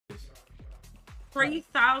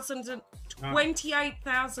23,000 and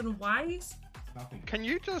 28,000 ways. Nothing. Can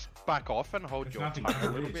you just back off and hold There's your nothing tongue a to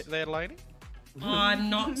little lose. bit there, lady? I'm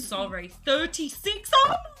not sorry. 36. Oh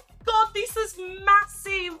my god, this is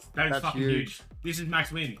massive. That is That's fucking huge. huge. This is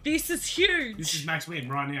max win. This is huge. This is max win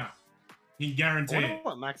right now. You can I guarantee wonder it.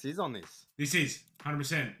 what Max is on this. This is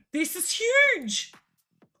 100%. This is huge.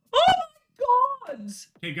 Oh my god.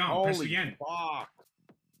 Keep going. Press Holy again. fuck.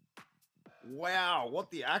 Wow, what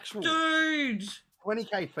the actual Dude.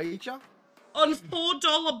 20k feature? On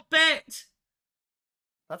 $4 bet.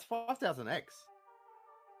 That's 5,000x.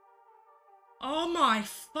 Oh my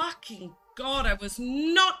fucking god. I was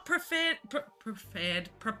not prepared.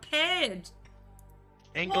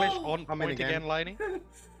 English Oh. on I'm in point again. again, lady.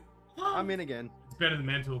 I'm in again. It's better than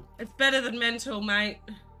mental. It's better than mental, mate.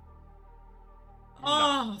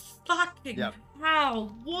 Oh, fucking Yep. hell.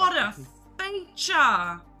 What a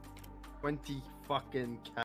feature. 20 fucking K.